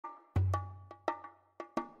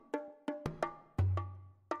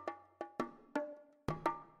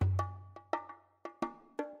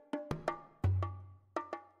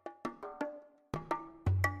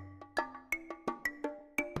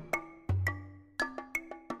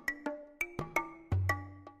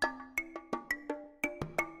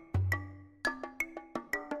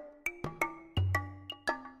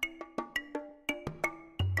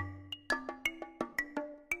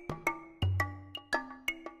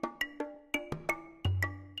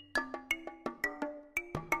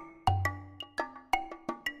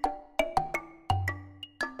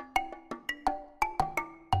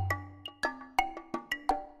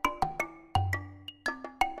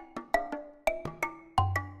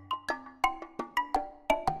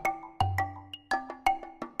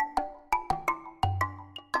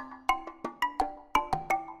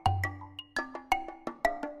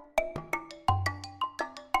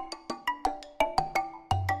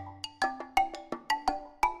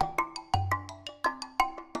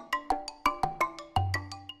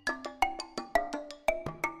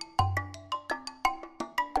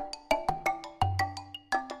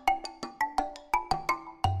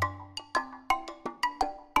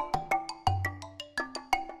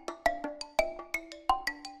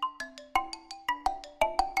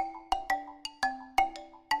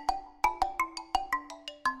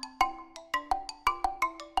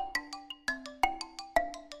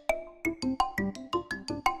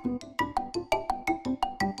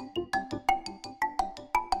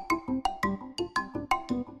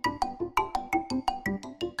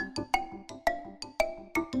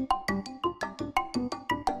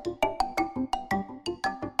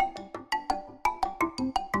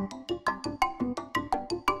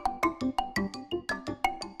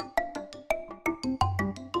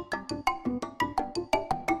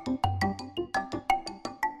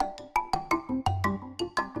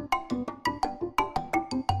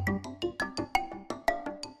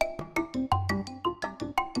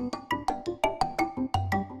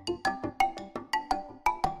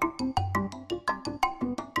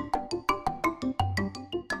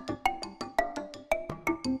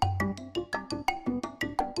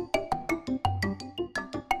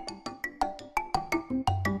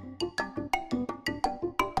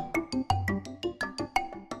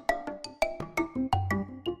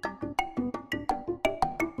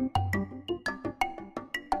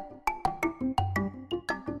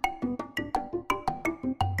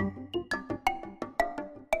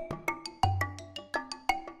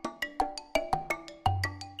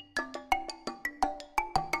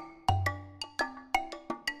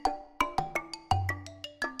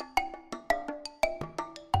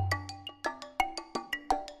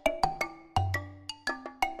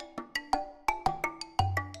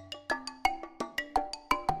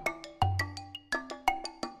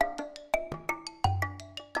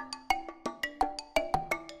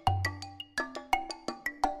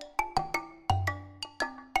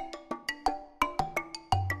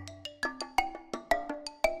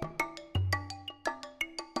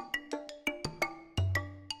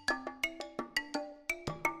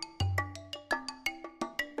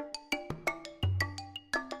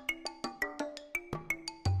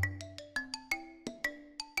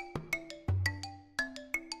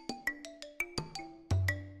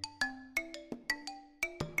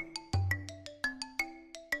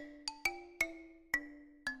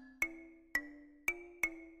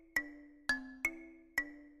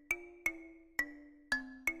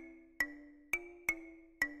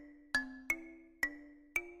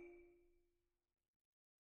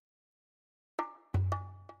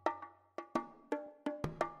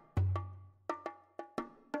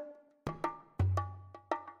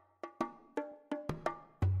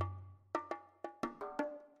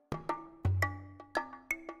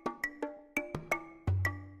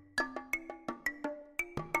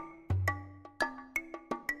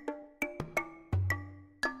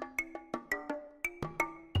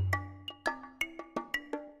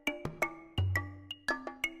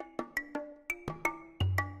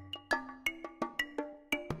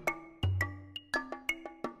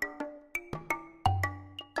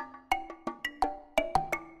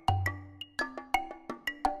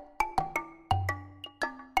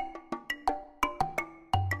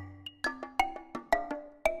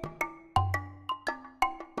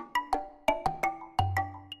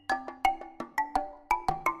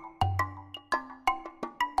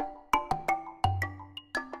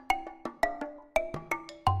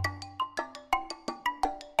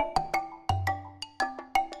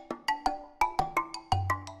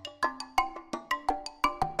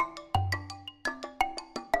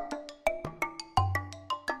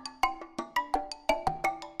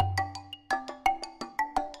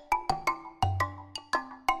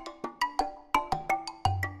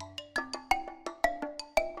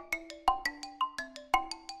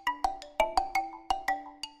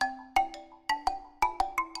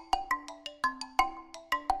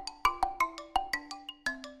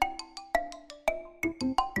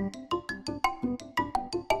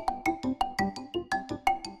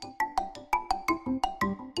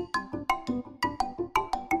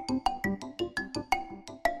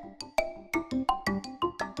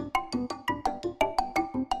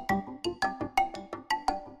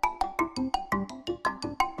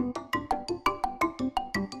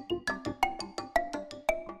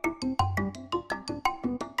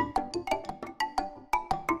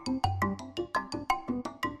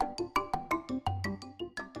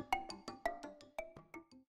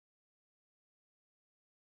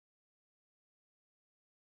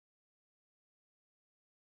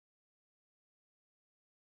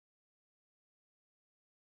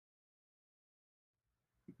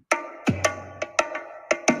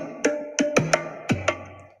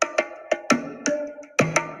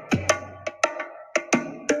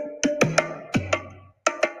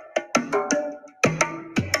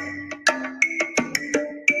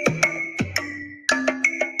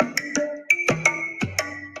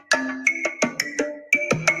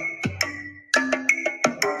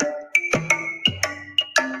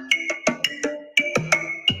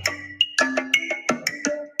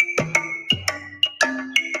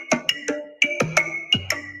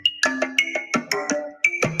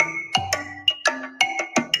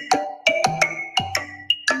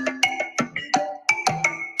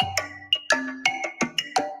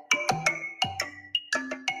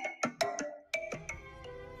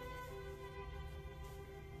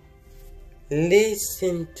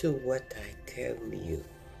Listen to what I tell you.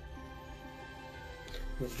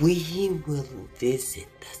 We will visit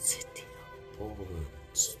the city of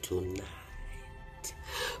bones tonight.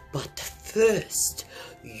 But first,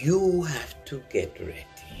 you have to get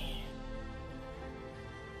ready.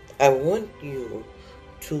 I want you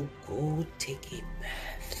to go take a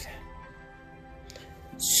bath.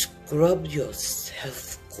 Scrub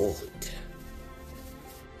yourself good.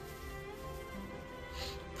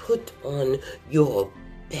 Put on your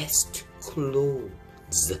best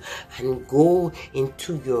clothes and go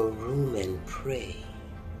into your room and pray.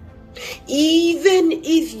 Even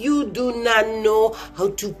if you do not know how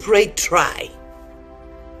to pray, try.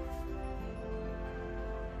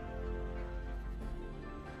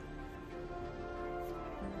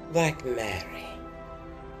 Like Mary.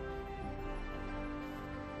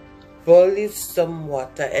 Boil some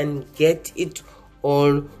water and get it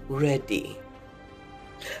all ready.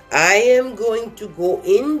 I am going to go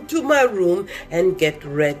into my room and get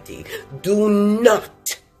ready. Do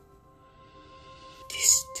not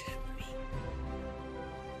disturb me.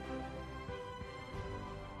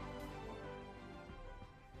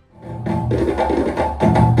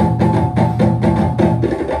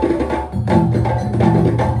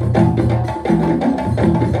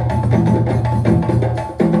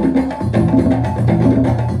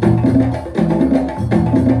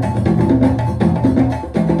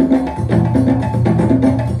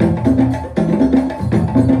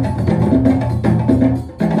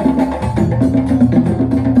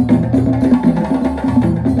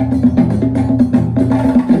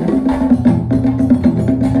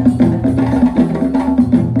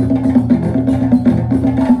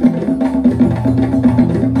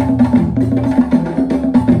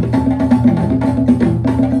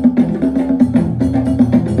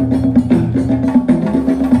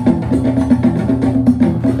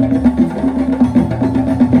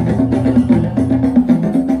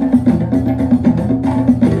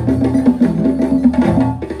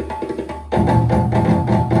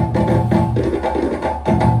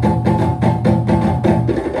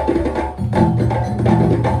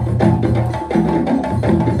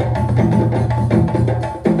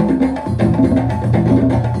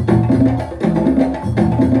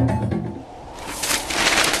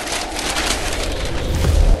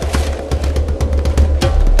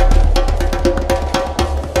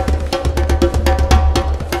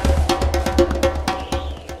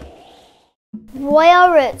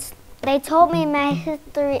 Royal roots. They told me my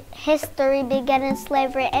history began in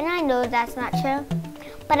slavery, and I know that's not true.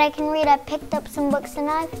 But I can read. I picked up some books and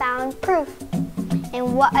I found proof.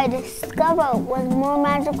 And what I discovered was more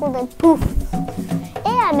magical than poof.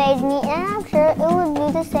 It amazed me, and I'm sure it would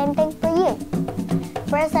do the same thing for you.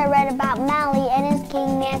 First, I read about Mali and his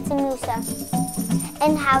king Mansa Musa,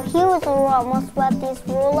 and how he was the world's most wealthiest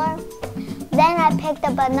ruler. Then I picked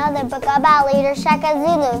up another book about leader Shaka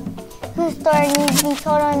Zulu, whose story needs to be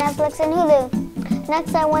told on Netflix and Hulu.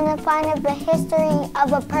 Next, I want to find out the history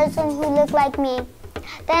of a person who looked like me.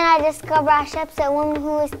 Then I discovered Hatshepsut, woman who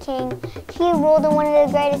was king. She ruled in one of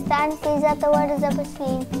the greatest dynasties that the world has ever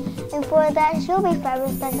seen. And for that, she'll be forever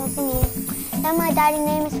special to me. Then my daddy's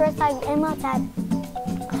name is first like Imhotep.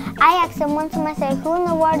 I asked him once, I said, who in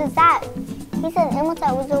the world is that? He said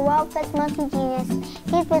Imhotep was a world-famous monkey genius.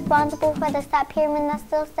 He's responsible for the step pyramid that's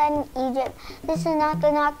still standing in Egypt. This is not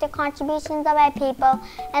to knock the contributions of my people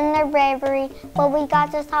and their bravery, but we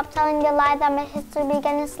got to stop telling the lie that my history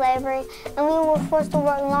began in slavery, and we were forced to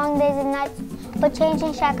work long days and nights, but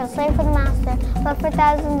changing shackles, slave for the master. But for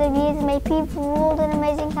thousands of years, my people ruled in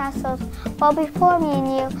amazing castles, well before me and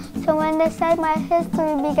you. So when they said my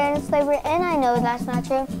history began in slavery, and I know that's not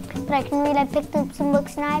true, but I can read. I picked up some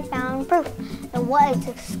books and I found proof. And what I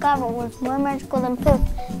discovered was more magical than proof,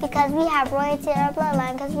 because we have royalty in our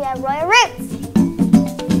bloodline, because we have royal roots.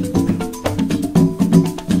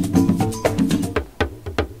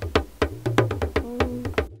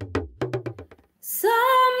 Sometimes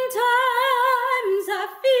I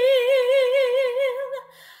feel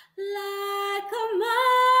like a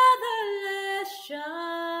motherless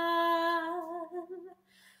child.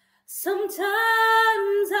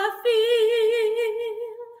 Sometimes I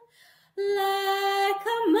feel like a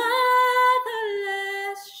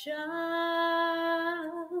motherless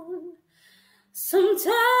child.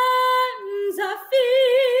 Sometimes I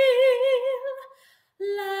feel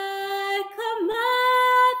like a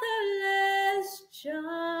motherless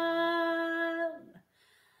child.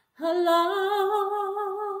 A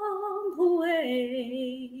long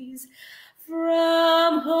ways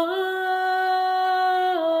from home.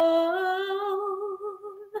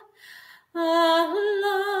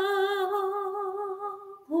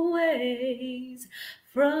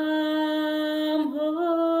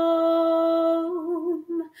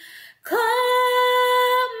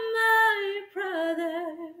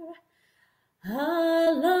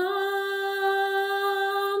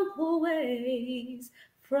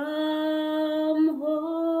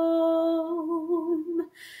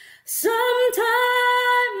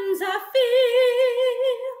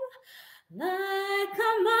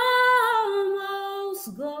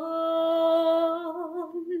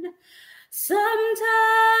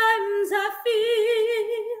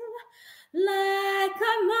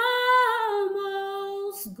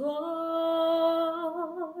 almost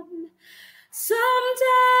gone.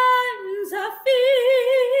 Sometimes I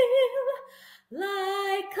feel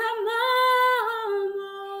like I'm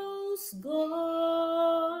almost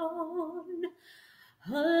gone.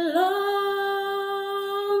 A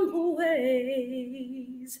long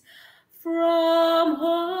ways from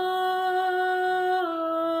home.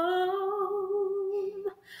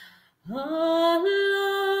 A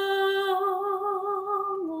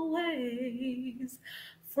long ways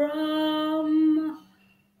from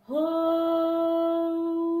home.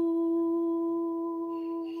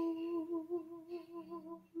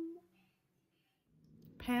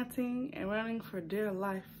 Panting and running for dear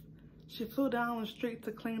life, she flew down the street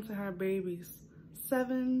to cling to her babies.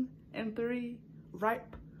 7 and 3,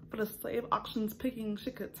 ripe for the slave auction's picking,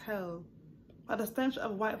 she could tell. By the stench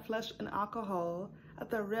of white flesh and alcohol, at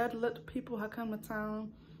the red-lipped people had come to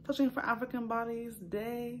town, searching for African bodies,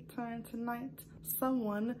 day turned to night.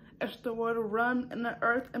 Someone etched the word run in the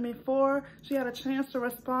earth, and before she had a chance to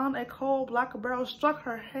respond, a cold black barrel struck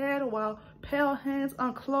her head while pale hands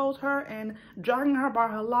unclothed her and, dragging her by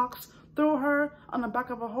her locks, threw her on the back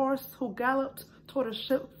of a horse who galloped toward a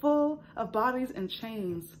ship full of bodies and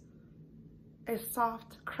chains. A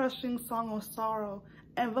soft, crushing song of sorrow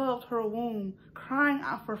enveloped her womb, crying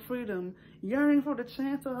out for freedom, yearning for the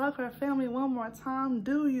chance to hug her family one more time.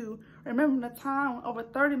 Do you remember the time when over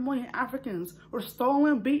 30 million Africans were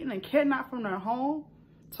stolen, beaten, and kidnapped from their home,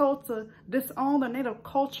 told to disown their native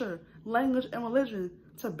culture, language, and religion,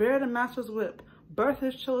 to bear the master's whip, birth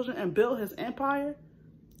his children, and build his empire?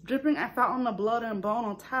 Dripping a fountain of blood and bone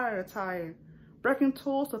on tattered attire, breaking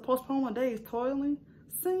tools to postpone the days toiling,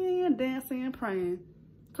 singing and dancing and praying,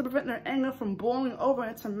 to prevent their anger from boiling over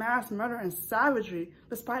into mass murder and savagery,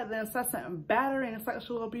 despite the incessant battering and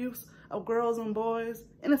sexual abuse of girls and boys,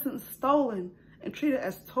 innocents stolen and treated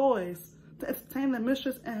as toys, to entertain the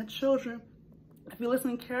mistress and her children. If you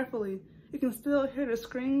listen carefully, you can still hear the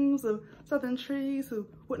screams of southern trees who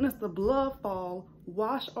witnessed the blood fall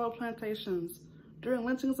wash over plantations, during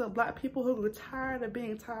lynchings of black people who grew tired of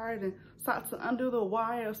being tired and sought to undo the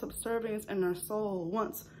wire of subservience in their soul.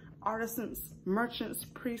 Once artisans, merchants,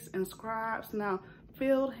 priests, and scribes, now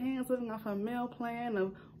filled hands living off a meal plan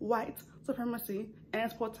of white supremacy and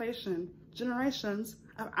exploitation. Generations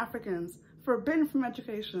of Africans, forbidden from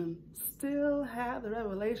education, still had the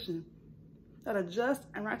revelation that a just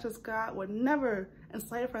and righteous God would never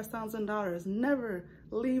enslave her sons and daughters, never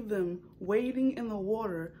leave them wading in the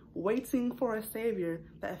water, waiting for a savior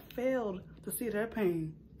that failed to see their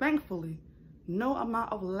pain. Thankfully, no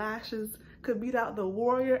amount of lashes could beat out the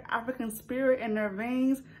warrior African spirit in their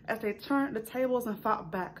veins as they turned the tables and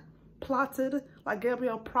fought back, plotted like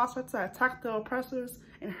Gabriel Prosper to attack the oppressors,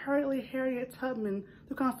 and hurriedly Harriet Tubman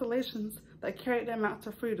through constellations that carried them out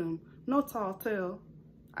to freedom. No tall tale.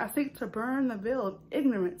 I seek to burn the veil of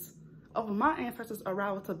ignorance of my ancestors'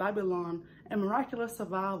 arrival to Babylon and miraculous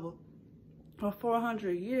survival. For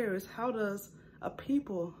 400 years, how does a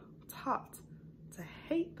people taught to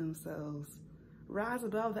hate themselves rise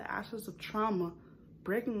above the ashes of trauma,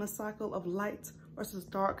 breaking the cycle of light versus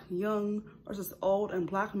dark, young versus old, and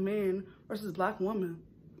black men versus black women,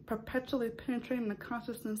 perpetually penetrating the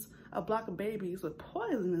consciousness of black babies with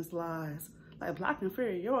poisonous lies like black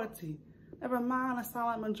inferiority? Never mind the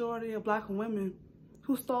silent majority of black women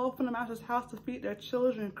who stole from the master's house to feed their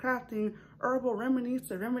children, crafting herbal remedies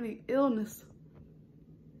to remedy illness.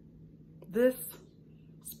 This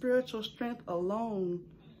spiritual strength alone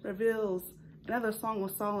reveals another Song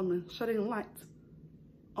of Solomon, shedding light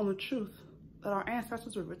on the truth that our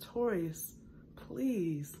ancestors were victorious.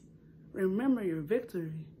 Please remember your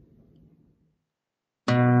victory.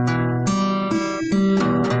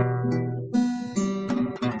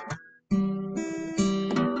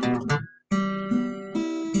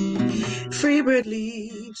 Freebird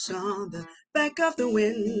leaps on the back of the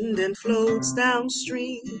wind and floats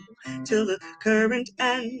downstream till the current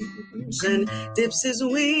ends and dips his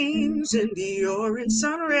wings in the orange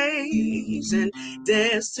sun rays and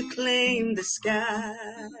dares to claim the sky.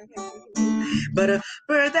 But a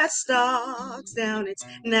bird that stalks down its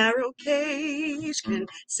narrow cage can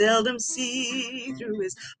seldom see through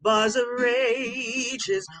his bars of rage.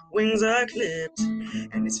 His wings are clipped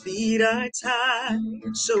and his feet are tied,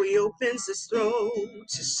 so he opens his throat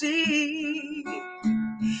to see.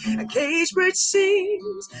 A caged bird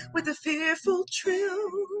sings with a fearful trill,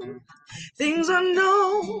 things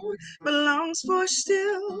unknown but longs for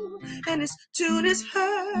still, and his tune is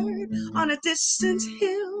heard on a distant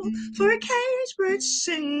hill, for a caged bird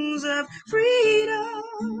sings of freedom,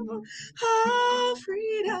 oh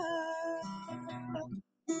freedom,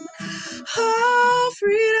 oh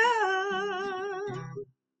freedom.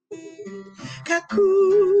 Cuckoo,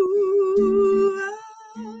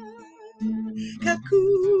 cuckoo.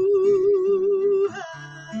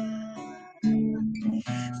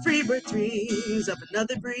 Freebird dreams of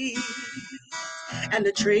another breeze, and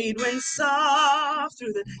the trade went soft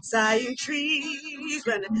through the sighing trees,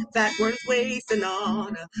 when the fat worm's wasting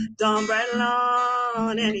on a dawn bright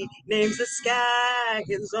lawn, and he names the sky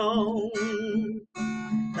his own.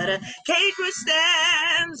 But a cage which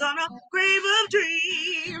stands on a grave of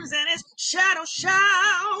dreams, and his shadow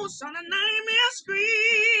shouts on a nightmare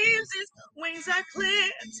screams. His wings are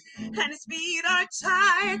clipped and his feet are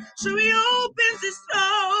tied, so he opens his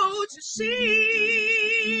throat to sing.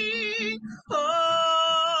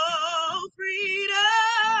 Oh, freedom!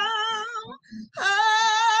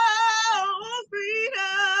 Oh, freedom!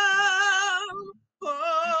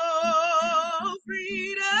 Oh,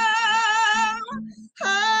 freedom!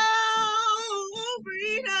 Oh,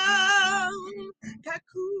 freedom!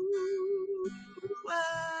 Cuckoo,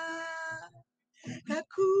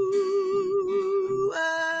 cuckoo,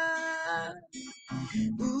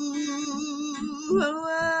 ooh, ooh,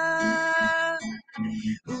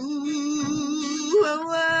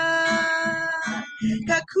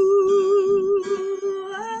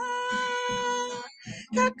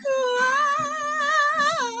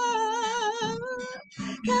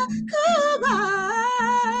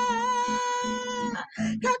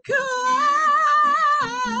 cuckoo,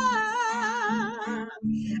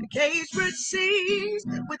 a cage bird sings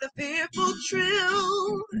with a fearful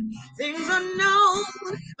trill, things unknown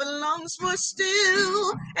belongs for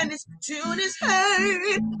still, and its tune is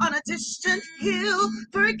heard on a distant hill,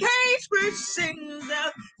 for a cage bird sings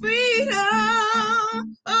of freedom,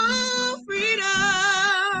 oh freedom,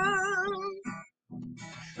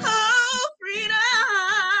 oh freedom,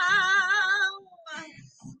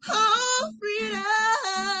 oh freedom,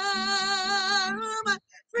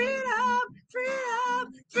 freedom,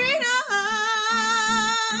 freedom, freedom,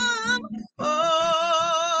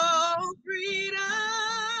 oh freedom,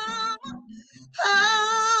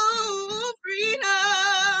 oh freedom,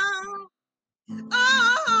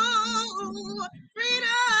 oh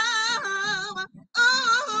freedom,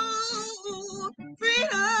 oh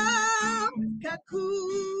freedom, cuckoo,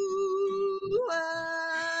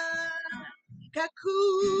 cuckoo,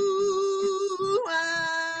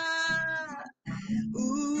 ooh,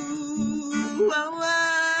 ooh,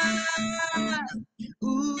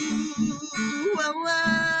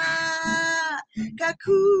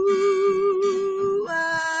 cuckoo,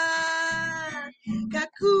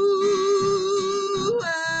 cuckoo, ooh,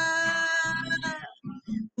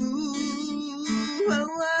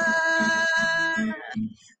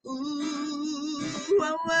 ooh,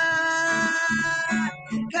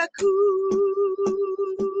 cuckoo,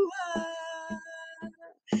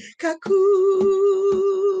 cuckoo,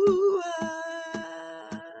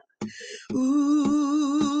 ooh,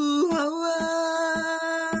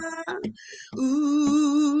 ooh,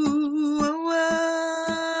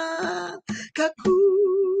 cuckoo.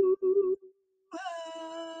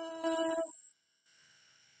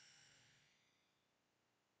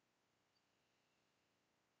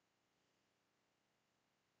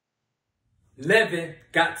 Levin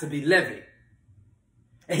got to be Levin.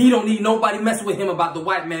 And he don't need nobody messing with him about the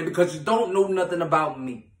white man, because you don't know nothing about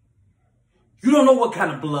me. You don't know what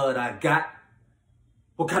kind of blood I got.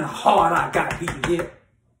 What kind of heart I got beating here.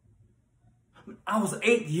 I was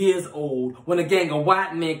 8 years old when a gang of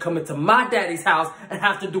white men come into my daddy's house and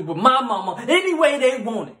have to do with my mama any way they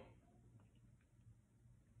wanted.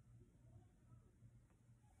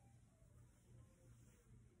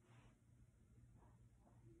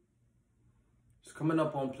 It's coming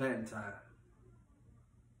up on planting time.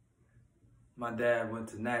 My dad went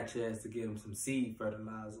to Natchez to get him some seed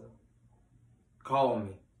fertilizer. Called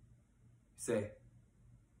me. He said,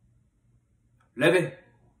 Levin,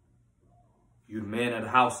 you the man of the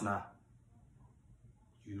house now.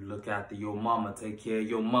 You look after your mama, take care of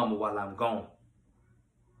your mama while I'm gone.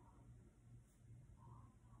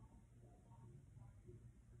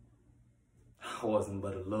 I wasn't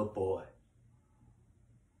but a little boy.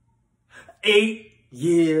 8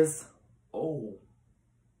 years old.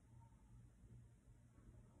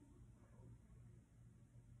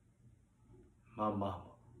 My mama.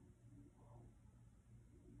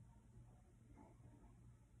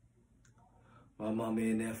 My mama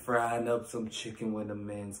in there frying up some chicken when the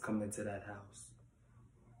men's come into that house.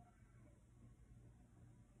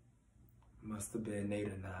 Must have been 8 or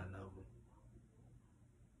 9 of them.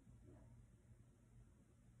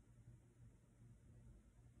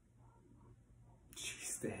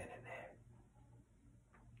 She's standing there.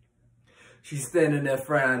 She's standing there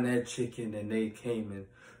frying that chicken, and they came and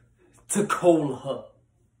took hold of her.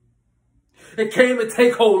 It came to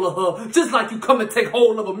take hold of her, just like you come and take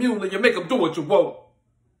hold of a mule and you make him do what you want.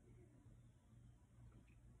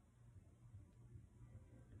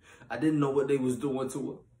 I didn't know what they was doing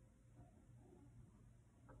to her.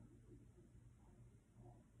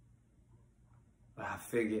 But I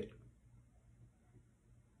figured,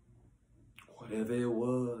 whatever it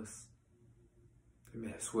was, they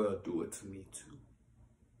may as well do it to me too.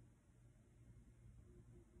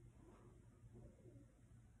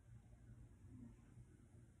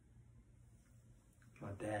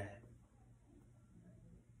 My dad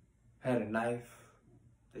had a knife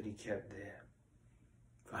that he kept there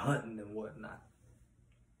for hunting and whatnot.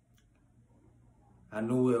 I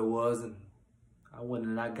knew where it was and I went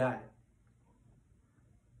and I got it.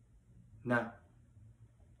 Now,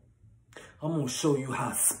 I'm gonna show you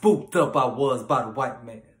how spooked up I was by the white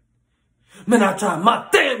man. Man, I tried my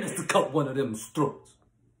damnedest to cut one of them's throats.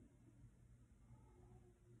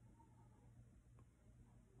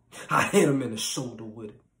 I hit him in the shoulder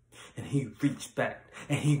with it, and he reached back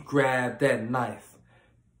and he grabbed that knife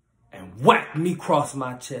and whacked me across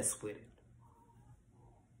my chest with it.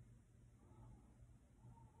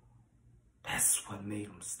 That's what made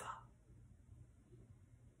him stop.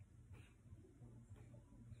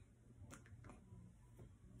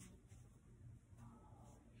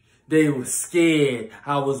 They were scared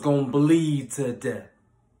I was gonna bleed to death.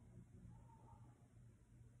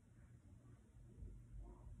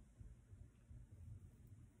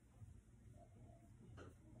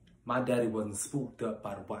 My daddy wasn't spooked up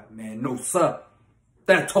by the white man. No, sir.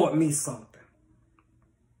 That taught me something.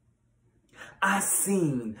 I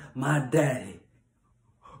seen my daddy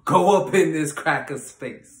go up in this cracker's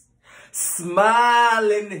face, smile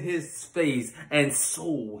in his face, and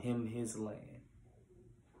show him his land.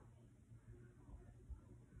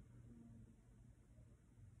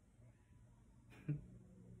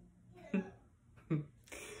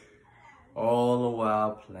 All the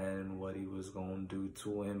while planning what he was going to do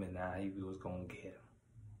to him and how he was going to get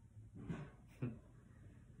him.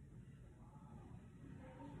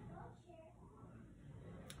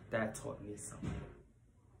 That taught me something.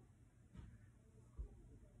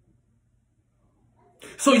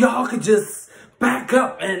 So y'all could just back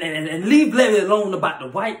up and leave Larry alone about the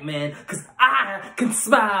white man, because I can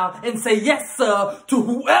smile and say yes, sir, to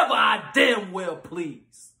whoever I damn well please.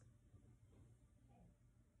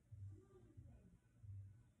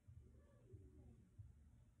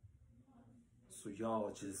 So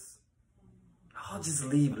y'all just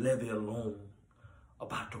leave Levy alone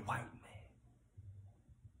about the white man.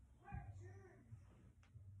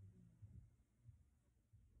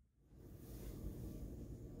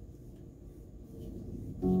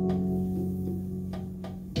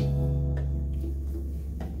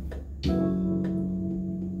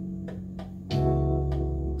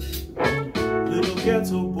 Little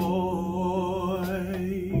ghetto boy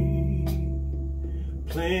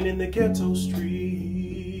playing in the ghetto street.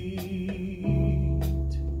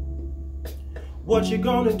 What you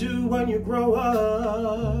gonna do when you grow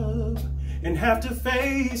up and have to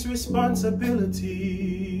face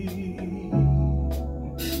responsibility?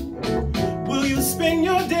 Will you spend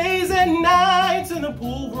your days and nights in the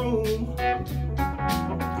pool room?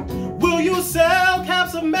 Will you sell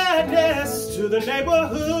caps of madness to the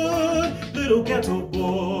neighborhood? Little ghetto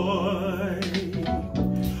boy,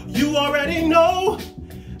 you already know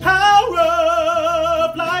how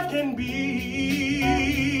rough life can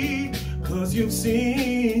be, 'cause you've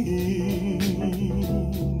seen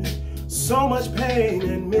so much pain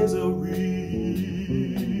and misery.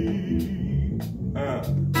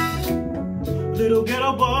 Little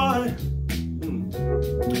ghetto boy,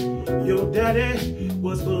 your daddy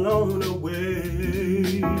was blown away.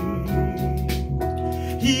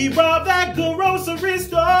 He robbed that grocery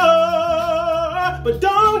store, but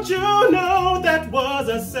don't you know that was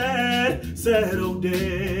a sad, sad old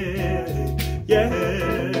day?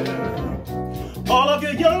 Yeah. All of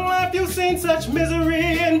your young life you've seen such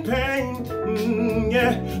misery and pain.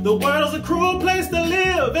 Yeah, the world's a cruel place to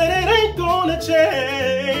live and it ain't gonna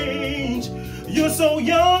change. You're so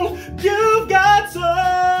young, you've got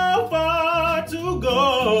so far to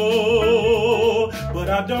go, but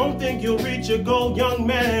I don't think you'll reach your goal, young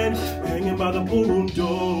man, hanging by the pool room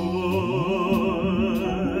door.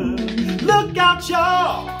 Look out,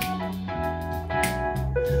 y'all!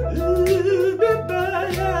 Ooh, yeah. Good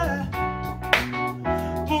girl, yeah.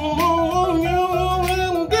 Ooh,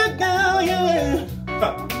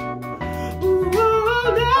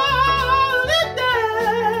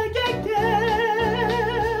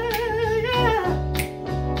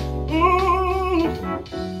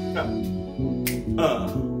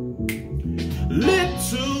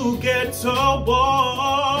 you get so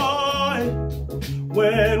boy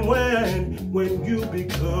when you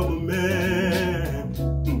become a man.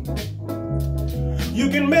 You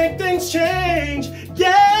can make things change,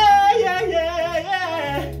 yeah, yeah, yeah,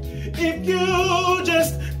 yeah, if you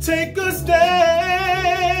just take a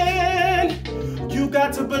stand. You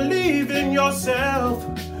got to believe in yourself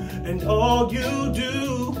and all you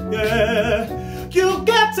do, yeah. You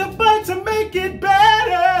got to fight to make it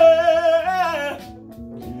better.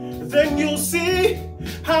 Then you'll see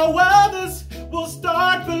how others will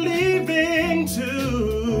start believing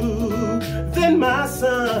too. Then my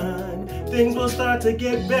son, things will start to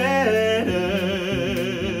get better.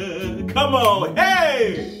 Come on,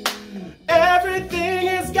 hey! Everything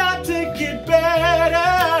has got to get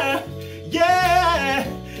better. Yeah,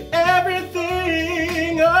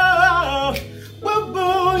 everything, oh,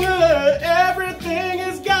 boom, yeah. Everything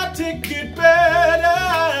has got to get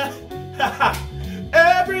better.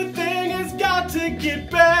 Everything has got to get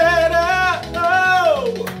better.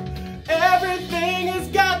 Oh, everything has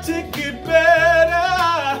got to get better.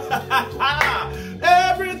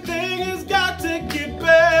 Everything has got to get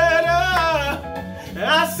better.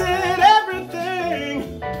 I said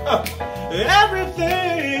everything,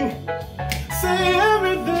 everything, say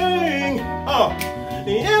everything,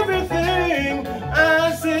 everything.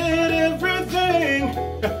 I said everything,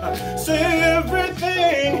 say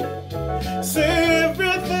everything, say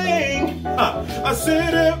everything. I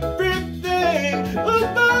said everything. Oh,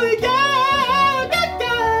 yeah,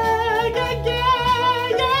 yeah, yeah,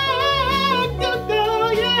 yeah,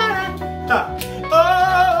 yeah, yeah.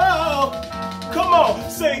 Oh, come on,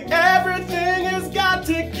 say everything has got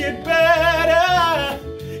to get better.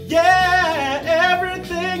 Yeah,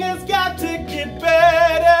 everything has got to get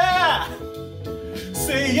better.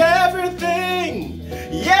 Say everything,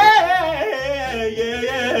 yeah, yeah,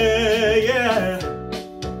 yeah, yeah,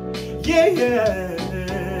 yeah, yeah.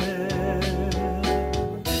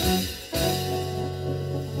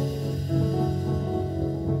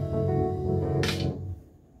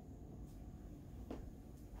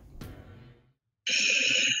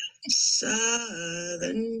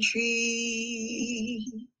 Southern trees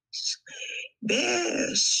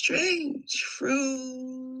bear strange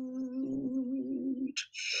fruit,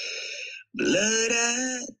 blood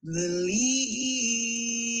at the leaves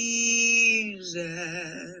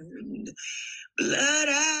and blood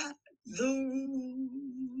at the root.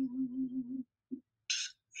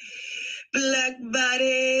 Black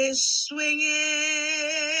bodies swinging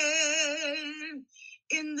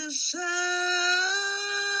in the southern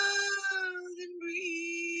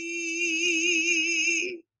breeze.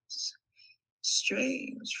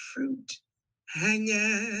 Strange fruit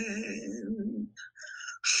hanging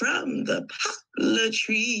from the poplar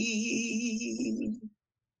trees.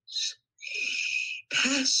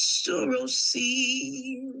 Pastoral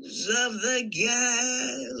scenes of the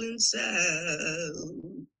gallant South.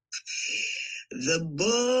 The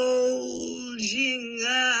bulging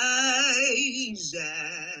eyes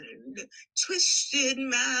and twisted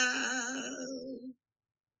mouth,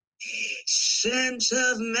 scent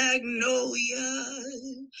of magnolias,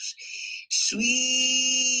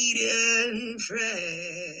 sweet and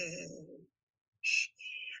fresh.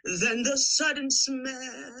 Then the sudden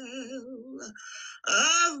smell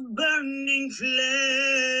of burning flesh.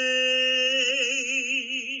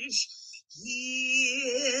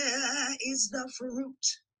 Here is the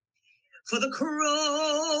fruit for the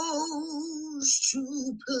crows to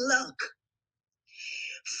pluck,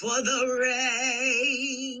 for the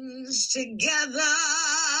rains to gather,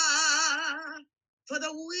 for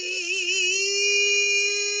the winds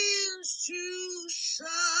to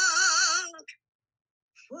suck,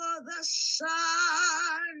 for the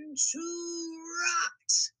sun to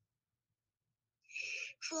rot,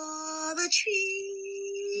 for the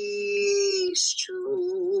trees to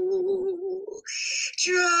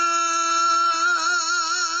drop.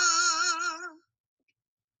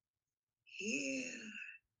 Here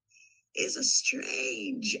is a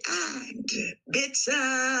strange and bitter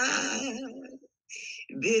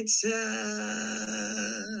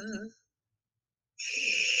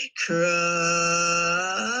cry.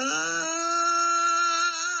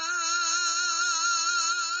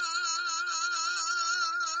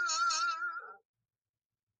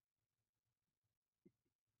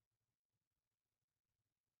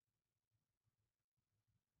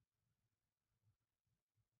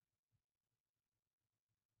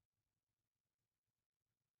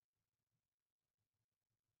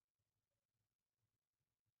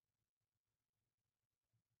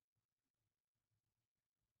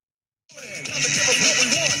 Gotta give us what we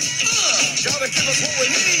want. Gotta give us what we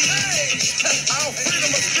need. Hey,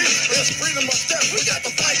 freedom of speech is freedom of death. We got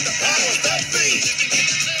to fight the powers that be.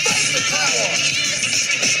 Fight the power.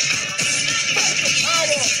 Fight the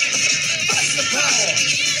power. Fight the power.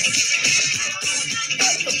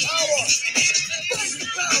 Fight the power. Fight the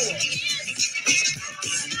power.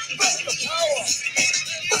 Fight the power.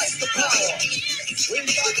 Fight the power. We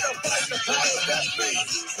got to fight the powers that be.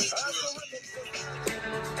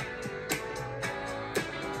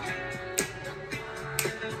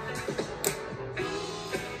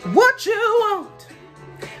 What you want,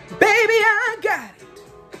 baby, I got it.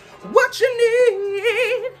 What you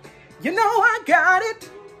need, you know I got it.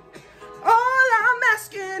 All I'm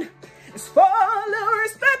asking is for a little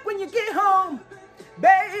respect when you get home,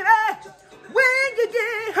 baby. When you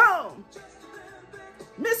get home,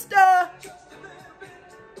 mister,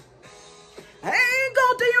 I ain't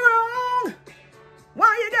gonna do you wrong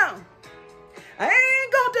while you gone. I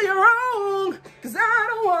ain't gonna do you wrong, 'cause I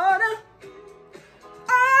don't wanna.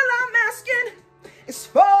 All I'm asking is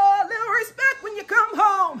for a little respect when you come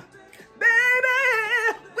home,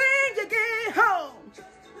 baby. When you get home,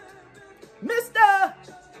 mister,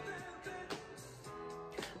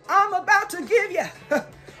 I'm about to give you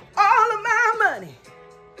all of my money.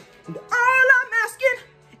 And all I'm asking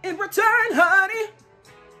in return, honey,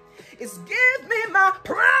 is give me my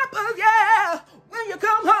proper, yeah, when you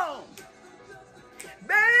come home.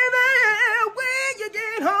 Baby, when you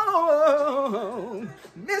get home,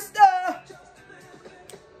 mister.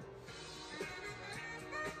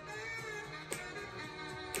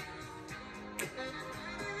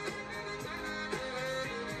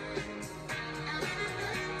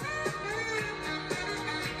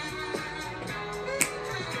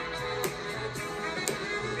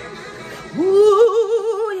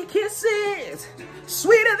 Ooh, your kisses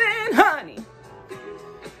sweeter than honey.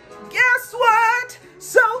 Guess what?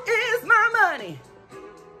 So is my money.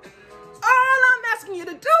 All I'm asking you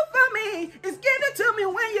to do for me is give it to me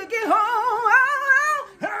when you get home.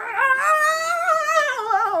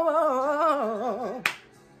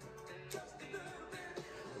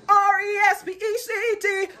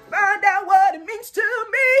 R-E-S-P-E-C-T, find out what it means to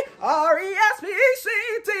me.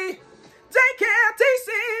 R-E-S-P-E-C-T, take care,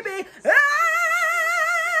 TCB.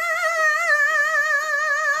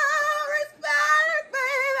 Respect,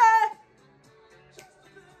 baby.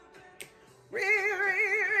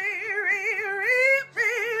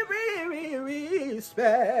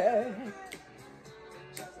 Respect.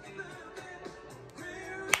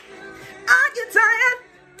 I get tired.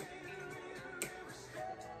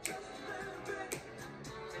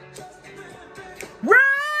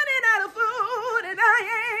 Running out of food and I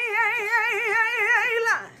ain't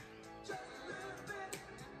lying.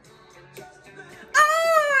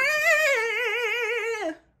 Oh,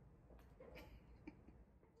 yeah.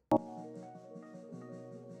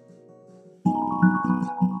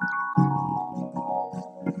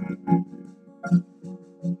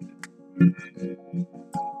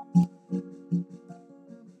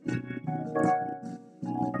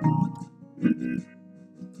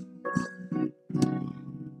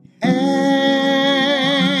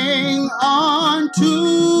 Hang on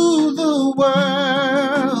to the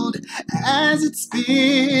world as it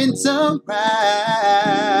spins around.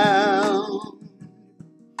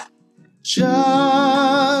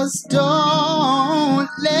 Just don't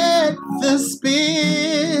let the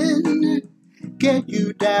spin get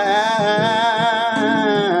you down.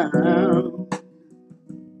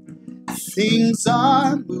 Things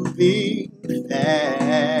are moving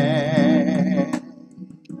fast.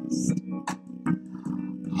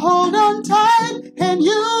 Hold on tight and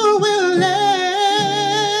you will last.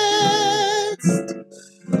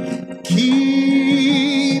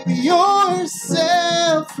 Keep your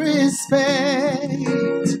self-respect,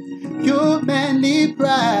 your manly pride.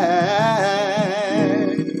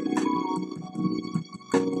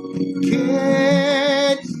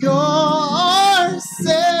 Get yourself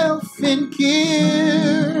in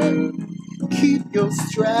gear. Keep your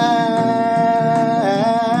stride.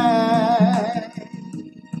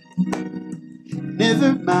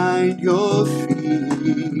 Never mind your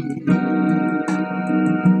fears.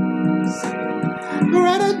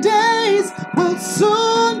 Brighter days will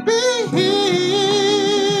soon be here.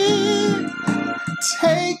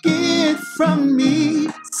 Take it from me,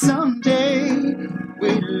 someday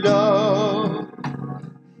we'll all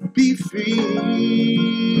be free.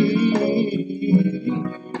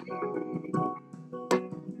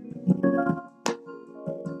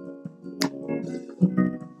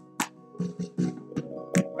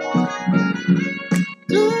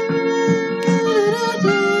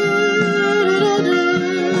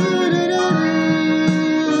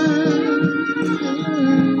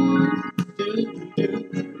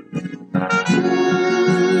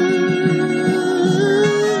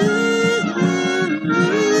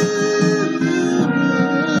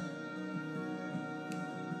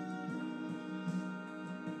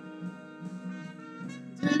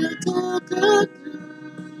 Keep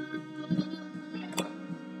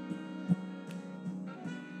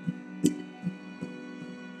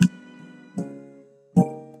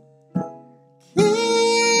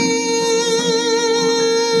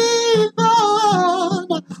on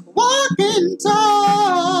walking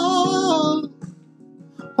tall.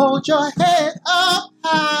 Hold your head up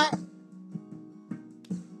high.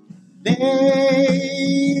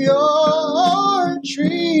 Lay your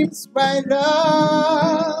dreams right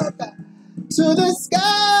up to the sky.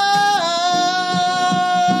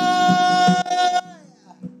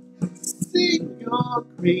 Sing your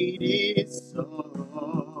greatest song.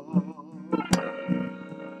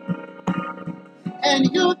 And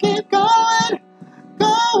you keep going,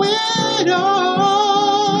 going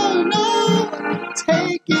on. No,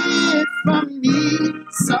 take it from me,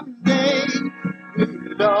 someday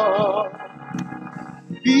we'll all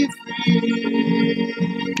be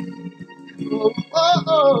free. Oh, oh,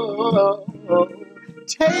 oh, oh.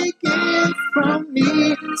 Take it from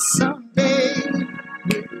me, someday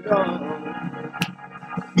we'll all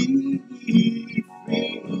be free.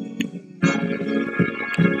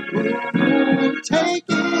 Oh, take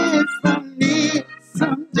it from me,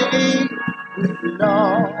 someday we'll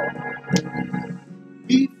all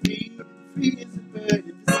be free. Free as a bird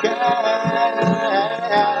in the sky.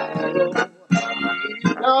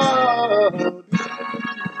 We'll all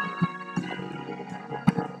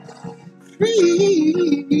be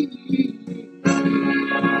free.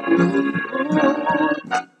 Oh,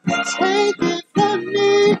 take it from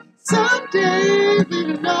me, someday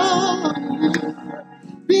we'll all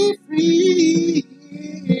be free.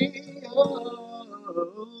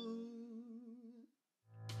 Oh.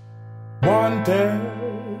 One day,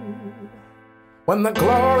 when the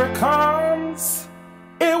glory comes,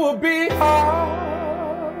 it will be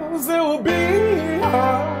ours, it will be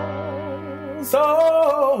ours.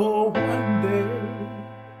 Oh, one day,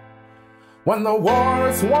 when the war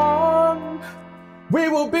is won, we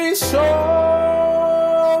will be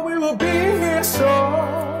sure, we will be here sure.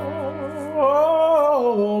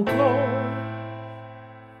 Oh, glory.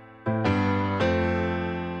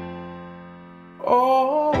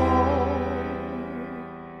 Oh,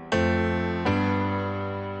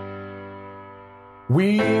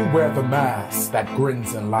 we wear the mask that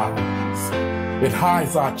grins and lies. It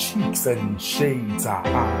hides our cheeks and shades our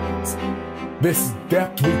eyes. This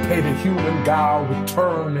debt we pay to human guile with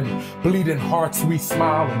turn and bleeding hearts we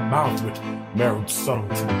smile and mouth with marriage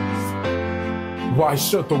subtleties. Why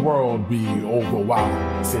should the world be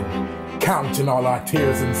overwise in counting all our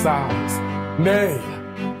tears and sighs? Nay,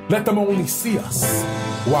 let them only see us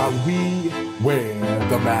while we wear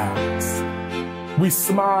the mask. We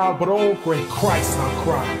smile, but oh, great Christ, our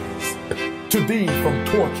cries to thee from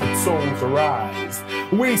tortured souls arise.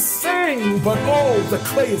 We sing, but oh, the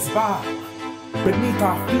clay is vile beneath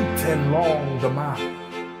our feet and long the mile.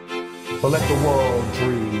 But let the world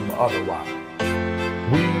dream otherwise.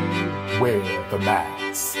 We wear the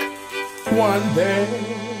mask. One day,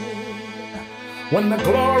 when the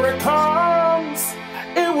glory comes,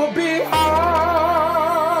 it will be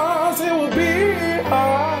ours, it will be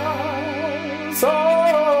ours.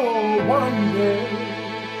 Oh, one day,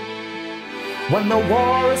 when the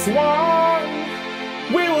war is won,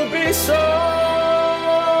 we will be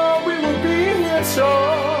sure, we will be here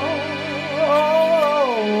sure.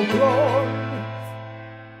 Oh, glory.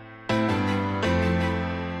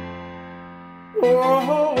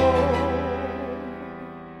 Oh,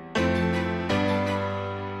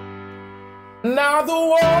 now the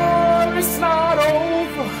war is not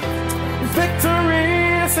over, victory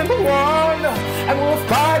isn't won, and we'll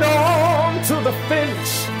fight on to the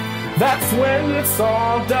finish. That's when it's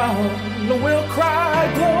all done. We'll cry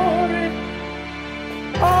glory,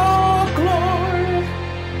 oh glory,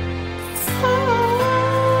 oh.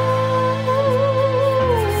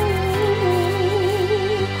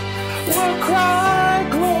 We'll cry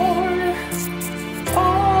glory,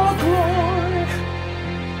 oh glory.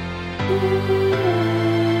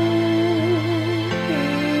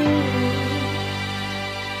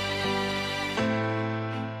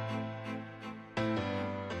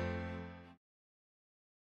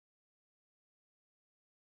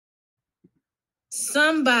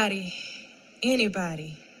 Somebody,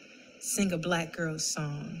 anybody, sing a black girl's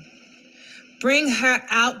song. Bring her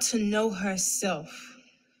out to know herself,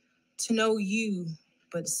 to know you,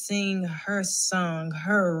 but sing her song,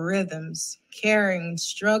 her rhythms, caring,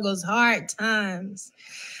 struggles, hard times.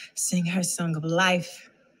 Sing her song of life.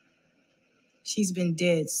 She's been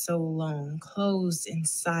dead so long, closed in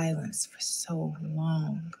silence for so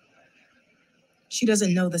long. She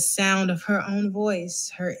doesn't know the sound of her own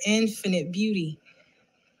voice, her infinite beauty,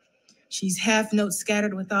 She's half notes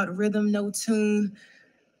scattered without rhythm, no tune.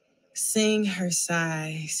 Sing her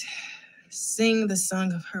sighs. Sing the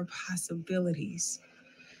song of her possibilities.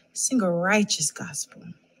 Sing a righteous gospel.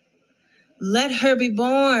 Let her be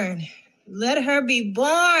born. Let her be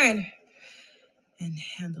born and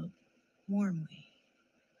handled warmly.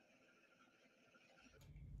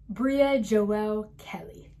 Bria Joelle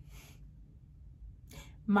Kelly.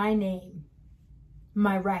 My name,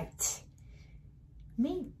 my right,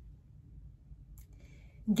 me.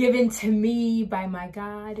 Given to me by my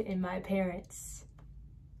God and my parents.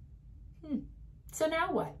 So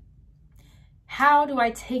now what? How do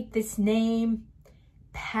I take this name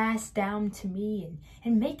passed down to me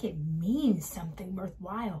and make it mean something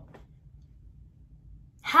worthwhile?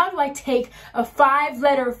 How do I take a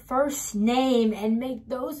 5-letter first name and make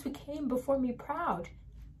those who came before me proud?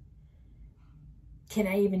 Can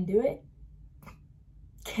I even do it?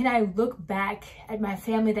 Can I look back at my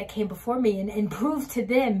family that came before me and prove to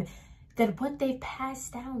them that what they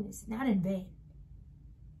passed down is not in vain?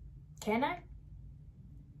 Can I?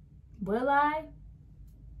 Will I?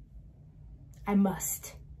 I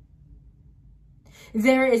must.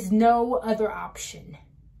 There is no other option.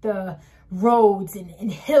 The roads and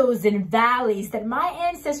hills and valleys that my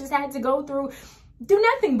ancestors had to go through do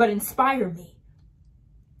nothing but inspire me.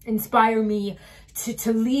 Inspire me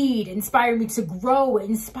to lead, inspire me to grow,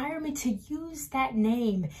 inspire me to use that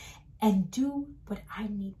name and do what I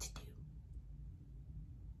need to do.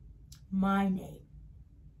 My name.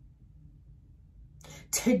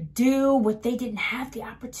 To do what they didn't have the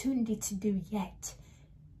opportunity to do yet.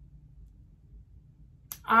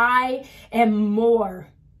 I am more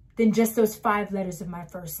than just those 5 letters of my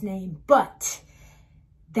first name, but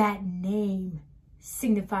that name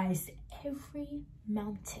signifies every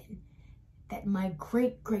mountain that my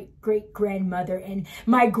great-great-great-grandmother and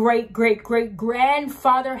my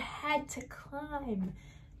great-great-great-grandfather had to climb.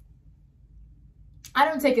 I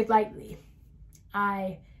don't take it lightly.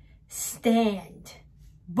 I stand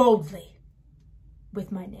boldly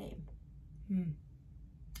with my name.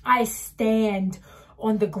 I stand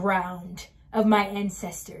on the ground of my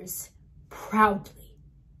ancestors proudly.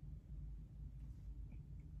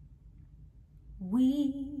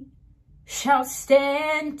 We shall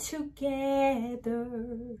stand together.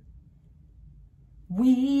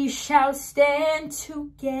 We shall stand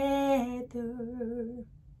together.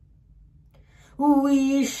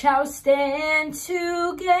 We shall stand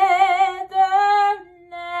together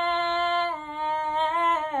now.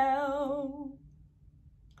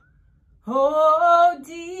 Oh,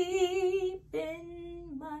 deep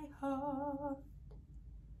in my heart,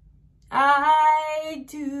 I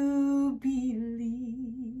do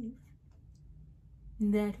believe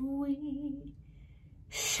that we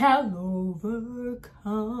shall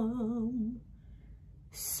overcome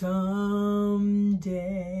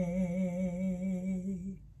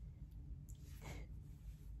someday.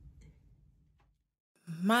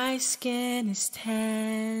 My skin is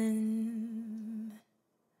tan.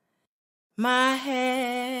 My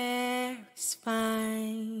hair is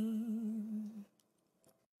fine.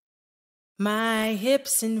 My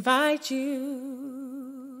hips invite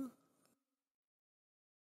you.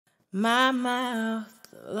 My mouth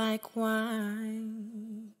like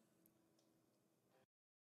wine.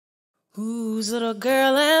 Whose little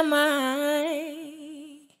girl am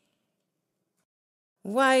I?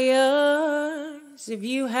 Why, yours if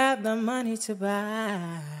you have the money to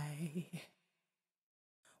buy.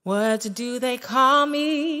 What do they call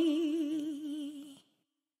me?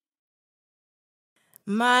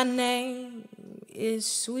 My name is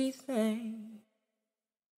Sweet Thing.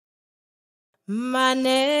 My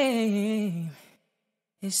name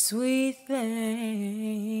is Sweet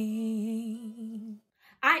Thing.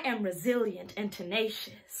 I am resilient and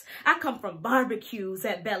tenacious. I come from barbecues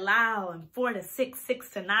at Belial and 4 to 6, 6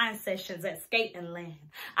 to 9 sessions at Skating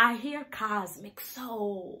Land. I hear cosmic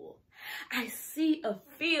soul. I see a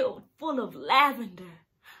field full of lavender.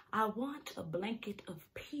 I want a blanket of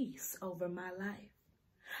peace over my life.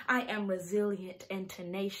 I am resilient and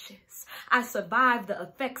tenacious. I survive the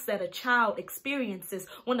effects that a child experiences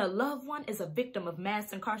when a loved one is a victim of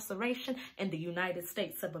mass incarceration in the United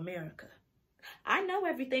States of America. I know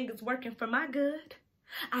everything is working for my good.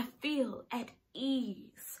 I feel at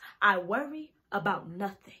ease. I worry about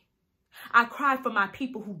nothing. I cry for my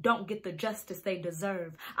people who don't get the justice they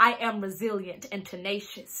deserve. I am resilient and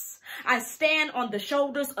tenacious. I stand on the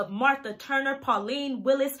shoulders of Martha Turner, Pauline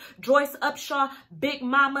Willis, Joyce Upshaw, Big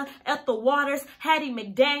Mama, Ethel Waters, Hattie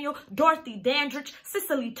McDaniel, Dorothy Dandridge,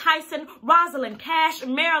 Cicely Tyson, Rosalind Cash,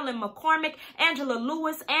 Marilyn McCormick, Angela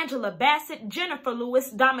Lewis, Angela Bassett, Jennifer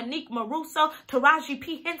Lewis, Dominique Maruso, Taraji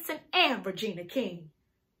P. Henson, and Regina King.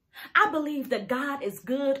 I believe that God is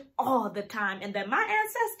good all the time and that my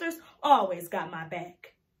ancestors always got my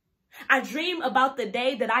back. I dream about the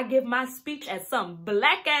day that I give my speech at some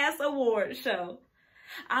black-ass award show.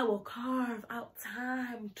 I will carve out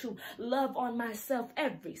time to love on myself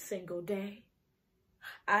every single day.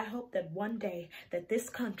 I hope that one day that this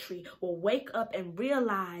country will wake up and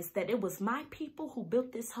realize that it was my people who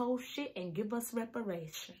built this whole shit and give us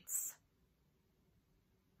reparations.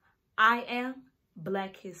 I am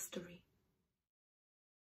Black history.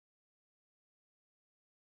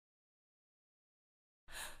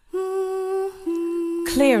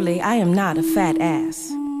 Clearly, I am not a fat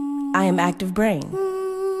ass. I am active brain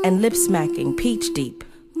and lip smacking peach deep,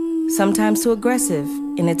 sometimes too aggressive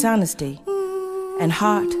in its honesty, and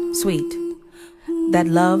heart sweet, that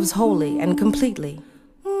loves wholly and completely,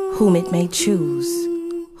 whom it may choose,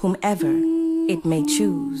 whomever it may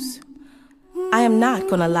choose. I am not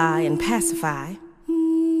gonna lie and pacify.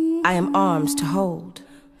 I am arms to hold.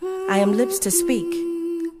 I am lips to speak.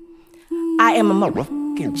 I am a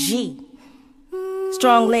motherfucking G.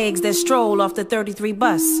 Strong legs that stroll off the 33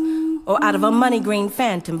 bus or out of a money green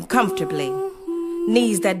Phantom comfortably.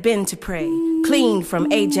 Knees that bend to pray, clean from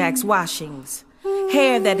Ajax washings.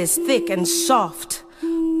 Hair that is thick and soft.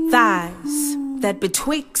 Thighs that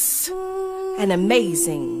betwixt an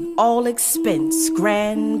amazing, all-expense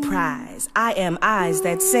grand prize. I am eyes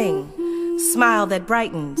that sing, smile that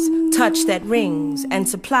brightens, touch that rings, and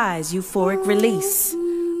supplies euphoric release.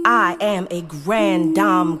 I am a grand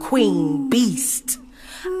dame queen beast.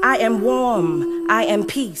 I am warm, I am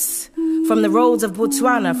peace. From the roads of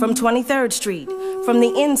Botswana, from 23rd Street, from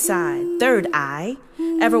the inside, third eye,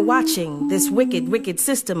 ever watching this wicked, wicked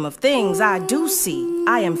system of things I do see.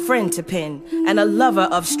 I am friend to pen, and a lover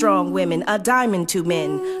of strong women, a diamond to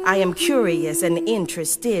men. I am curious and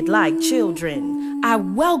interested like children. I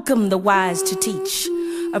welcome the wise to teach,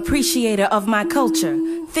 appreciator of my culture,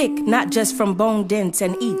 thick, not just from bone dents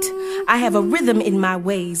and eat. I have a rhythm in my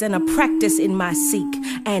ways and a practice in my seek.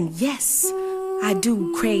 And yes, I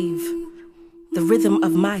do crave the rhythm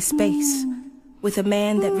of my space with a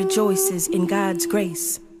man that rejoices in God's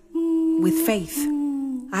grace. With faith,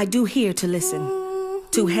 I do hear to listen.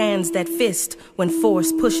 Two hands that fist when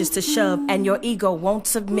force pushes to shove and your ego won't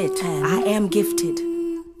submit. I am gifted.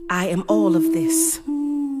 I am all of this.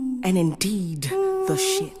 And indeed, the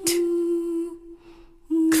shit.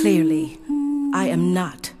 Clearly, I am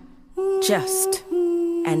not just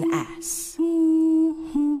an ass.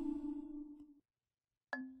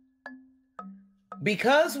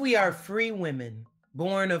 Because we are free women,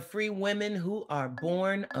 born of free women who are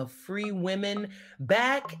born of free women,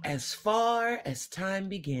 back as far as time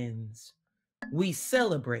begins, we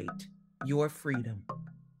celebrate your freedom.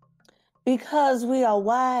 Because we are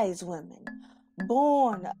wise women,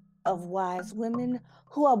 born of wise women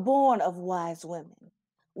who are born of wise women,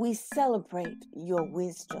 we celebrate your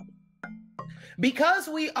wisdom. Because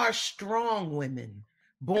we are strong women,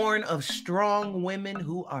 born of strong women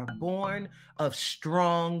who are born of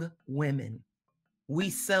strong women,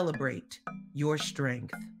 we celebrate your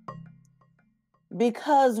strength.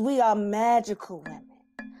 Because we are magical women,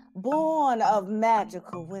 born of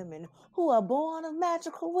magical women who are born of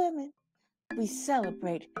magical women, we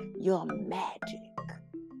celebrate your magic.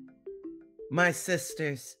 My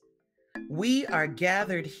sisters, we are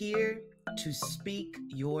gathered here to speak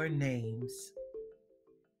your names.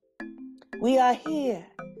 We are here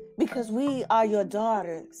because we are your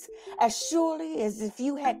daughters, as surely as if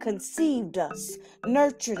you had conceived us,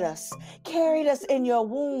 nurtured us, carried us in your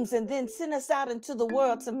wombs, and then sent us out into the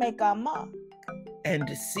world to make our mark. And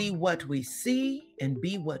to see what we see and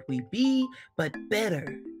be what we be, but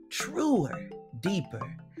better, truer,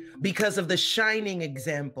 deeper, because of the shining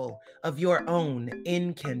example of your own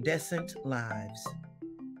incandescent lives.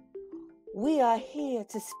 We are here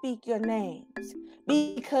to speak your names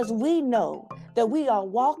because we know that we are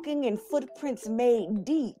walking in footprints made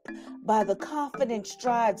deep by the confident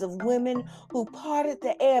strides of women who parted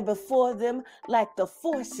the air before them like the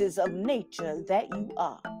forces of nature that you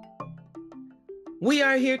are. We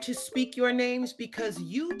are here to speak your names because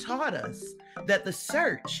you taught us that the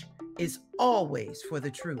search is always for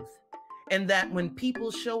the truth, and that when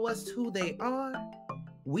people show us who they are,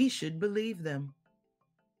 we should believe them.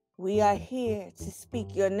 We are here to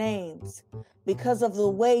speak your names because of the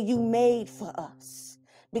way you made for us,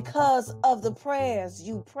 because of the prayers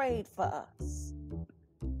you prayed for us.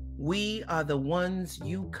 We are the ones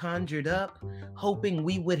you conjured up, hoping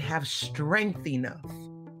we would have strength enough,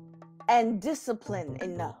 and discipline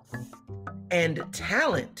enough, and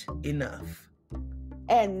talent enough,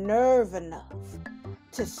 and nerve enough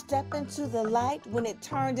to step into the light when it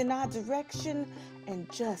turned in our direction and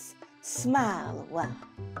just smile a while.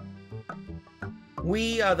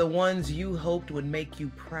 We are the ones you hoped would make you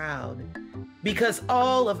proud, because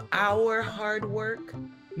all of our hard work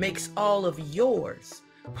makes all of yours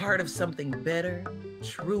part of something better,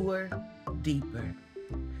 truer, deeper.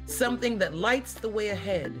 Something that lights the way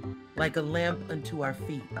ahead like a lamp unto our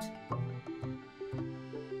feet.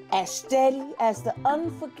 As steady as the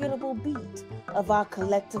unforgettable beat of our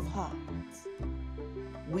collective hearts.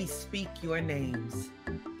 We speak your names.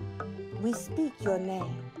 We speak your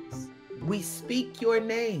names. We speak your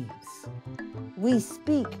names. We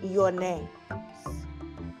speak your names.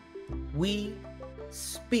 We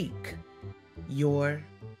speak your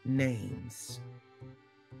names.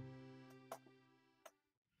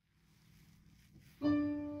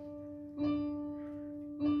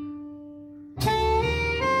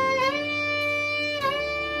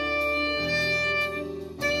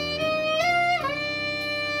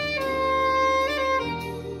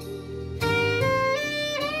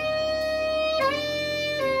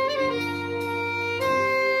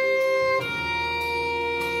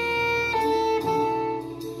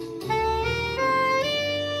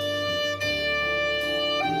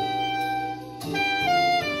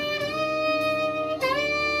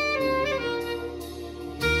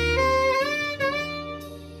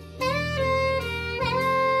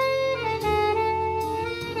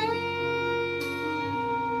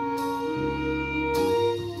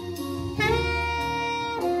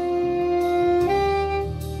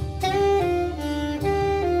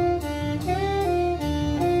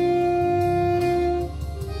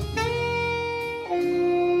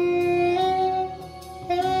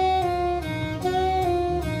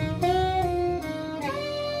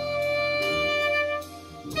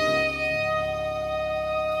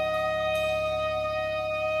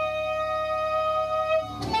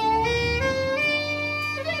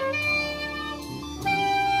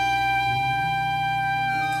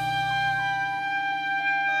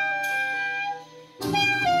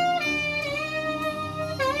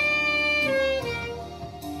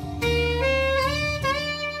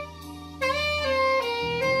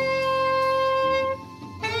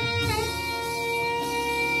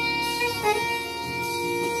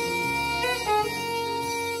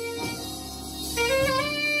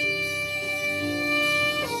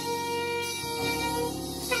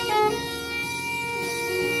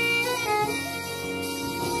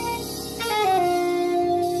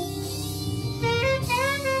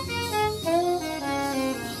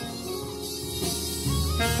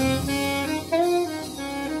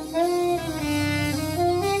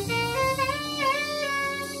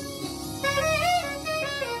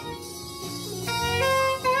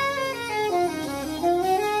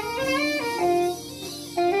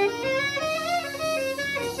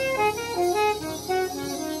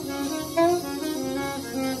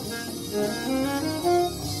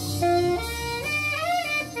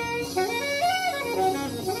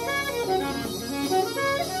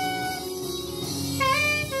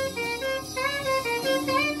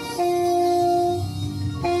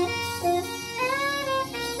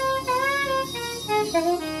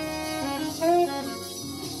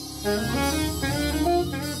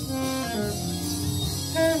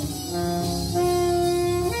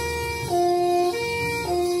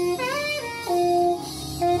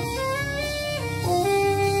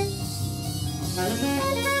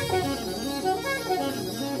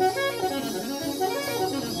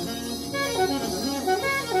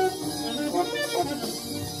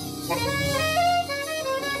 Thank you.